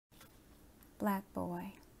Black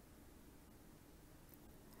boy.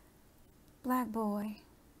 Black boy,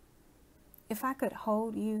 if I could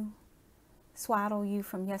hold you, swaddle you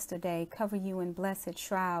from yesterday, cover you in blessed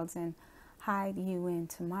shrouds, and hide you in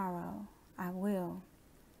tomorrow, I will.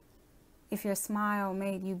 If your smile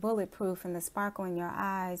made you bulletproof and the sparkle in your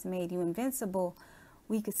eyes made you invincible,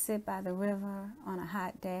 we could sit by the river on a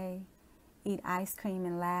hot day, eat ice cream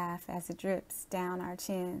and laugh as it drips down our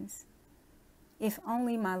chins. If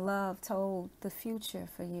only my love told the future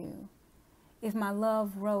for you. If my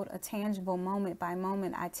love wrote a tangible moment by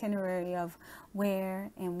moment itinerary of where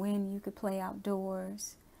and when you could play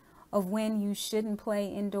outdoors, of when you shouldn't play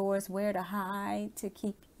indoors, where to hide to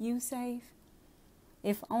keep you safe.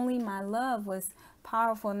 If only my love was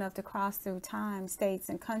powerful enough to cross through time, states,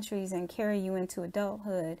 and countries and carry you into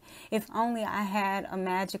adulthood. If only I had a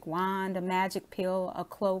magic wand, a magic pill, a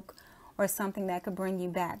cloak, or something that could bring you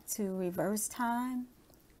back to reverse time,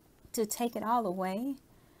 to take it all away,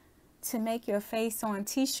 to make your face on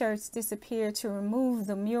t-shirts disappear, to remove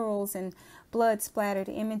the murals and blood-splattered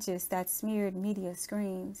images that smeared media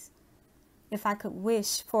screens. If I could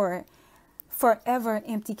wish for forever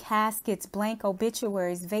empty caskets, blank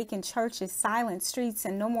obituaries, vacant churches, silent streets,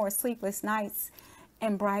 and no more sleepless nights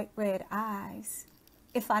and bright red eyes.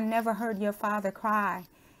 If I never heard your father cry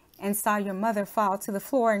and saw your mother fall to the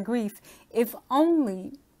floor in grief, if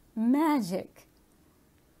only magic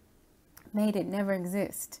made it never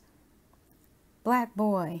exist. Black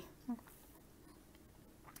boy,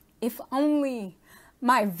 if only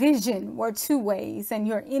my vision were two ways and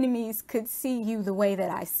your enemies could see you the way that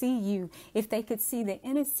I see you, if they could see the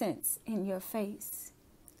innocence in your face,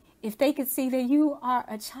 if they could see that you are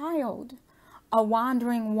a child, a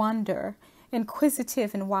wandering wonder,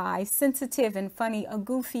 inquisitive and wise, sensitive and funny, a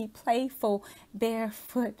goofy, playful,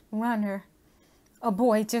 barefoot runner, a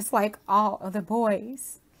boy just like all other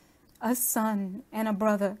boys, a son and a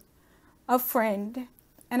brother, a friend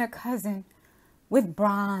and a cousin, with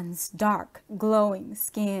bronze, dark, glowing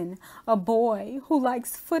skin, a boy who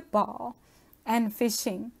likes football and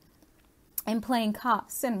fishing and playing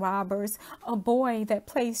cops and robbers, a boy that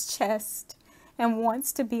plays chess and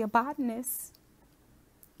wants to be a botanist.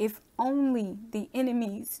 If only the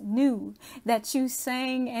enemies knew that you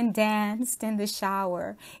sang and danced in the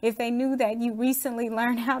shower, if they knew that you recently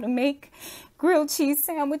learned how to make grilled cheese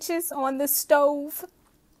sandwiches on the stove,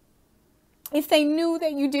 if they knew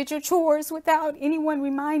that you did your chores without anyone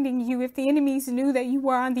reminding you, if the enemies knew that you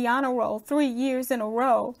were on the honor roll 3 years in a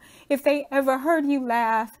row, if they ever heard you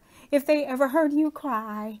laugh, if they ever heard you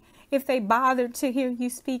cry, if they bothered to hear you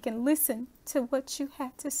speak and listen to what you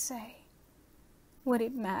had to say, would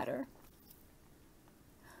it matter?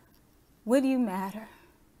 Would you matter?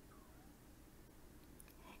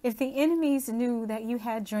 If the enemies knew that you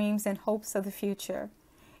had dreams and hopes of the future,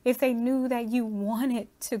 if they knew that you wanted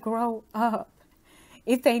to grow up,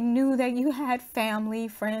 if they knew that you had family,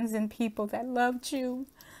 friends, and people that loved you,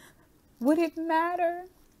 would it matter?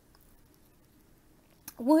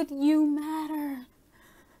 Would you matter?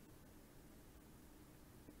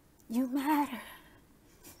 You matter.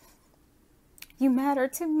 You matter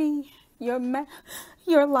to me. Your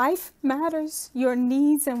life matters. Your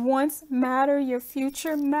needs and wants matter. Your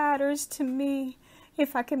future matters to me.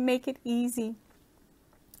 If I can make it easy,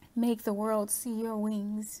 make the world see your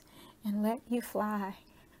wings and let you fly,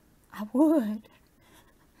 I would.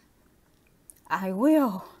 I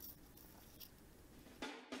will.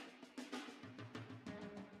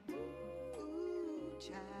 Ooh,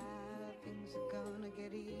 child, things are gonna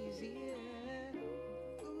get easier.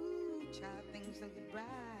 Ooh, child, things will get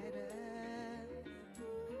brighter.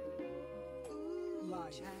 Ooh,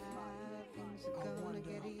 child, things are gonna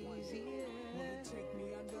get easier. Ooh,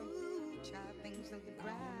 child, things will get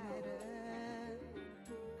brighter.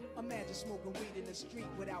 Imagine smoking weed in the street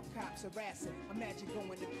without cops harassing. Imagine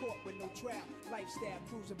going to court with no trial. Lifestyle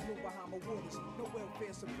cruising blue Bahama waters. No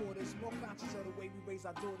welfare supporters. More conscious of the way we raise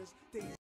our daughters. Things